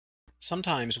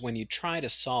Sometimes when you try to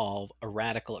solve a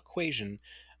radical equation,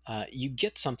 you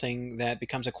get something that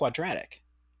becomes a quadratic.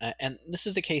 And this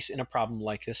is the case in a problem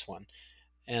like this one.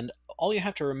 And all you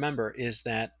have to remember is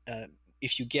that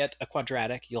if you get a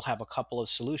quadratic, you'll have a couple of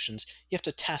solutions. You have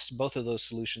to test both of those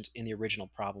solutions in the original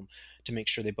problem to make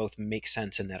sure they both make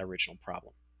sense in that original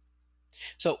problem.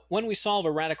 So when we solve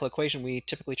a radical equation, we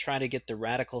typically try to get the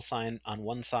radical sign on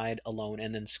one side alone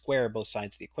and then square both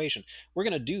sides of the equation. We're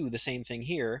going to do the same thing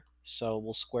here. So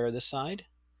we'll square this side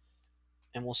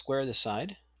and we'll square this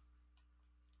side.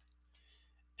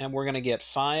 And we're going to get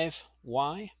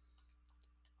 5y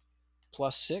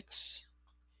plus 6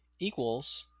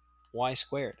 equals y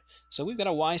squared. So we've got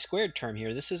a y squared term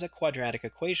here. This is a quadratic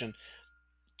equation.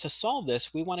 To solve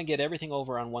this, we want to get everything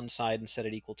over on one side and set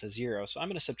it equal to 0. So I'm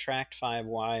going to subtract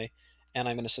 5y and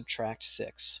I'm going to subtract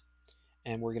 6.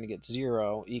 And we're going to get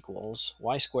 0 equals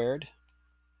y squared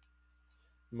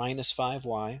minus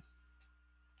 5y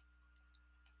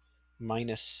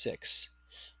minus 6.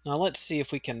 Now let's see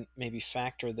if we can maybe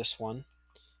factor this one.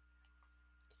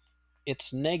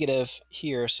 It's negative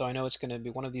here, so I know it's going to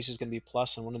be, one of these is going to be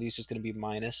plus and one of these is going to be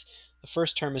minus. The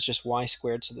first term is just y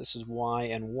squared, so this is y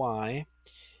and y.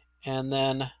 And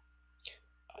then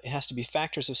it has to be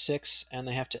factors of 6, and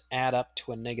they have to add up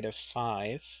to a negative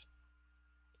 5.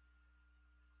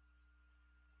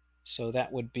 So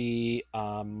that would be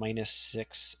minus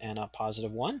 6 and a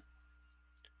positive 1.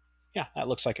 Yeah, that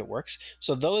looks like it works.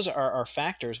 So those are our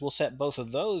factors. We'll set both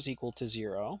of those equal to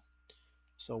 0.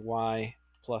 So y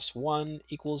plus 1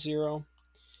 equals 0,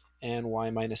 and y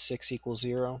minus 6 equals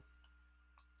 0.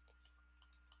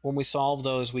 When we solve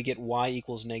those, we get y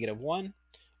equals negative 1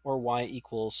 or y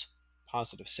equals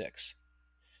positive 6.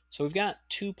 So we've got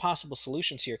two possible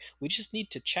solutions here. We just need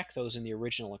to check those in the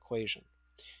original equation.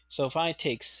 So if I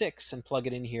take 6 and plug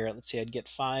it in here, let's see, I'd get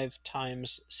 5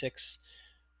 times 6.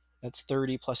 That's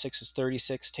 30 plus 6 is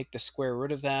 36. Take the square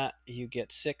root of that. You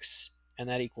get 6, and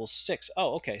that equals 6.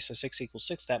 Oh, okay, so 6 equals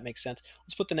 6. That makes sense.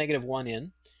 Let's put the negative 1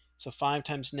 in. So 5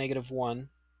 times negative 1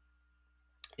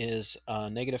 is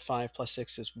negative 5 plus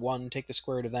 6 is 1. Take the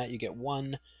square root of that. You get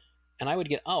 1. And I would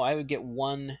get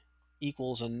 1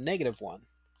 equals a negative 1.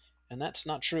 And that's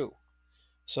not true.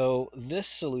 So this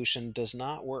solution does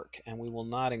not work, and we will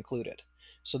not include it.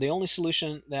 So the only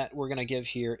solution that we're going to give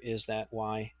here is that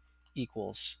y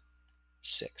equals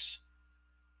 6.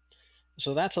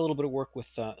 So that's a little bit of work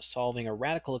with solving a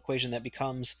radical equation that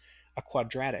becomes a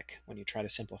quadratic when you try to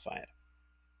simplify it.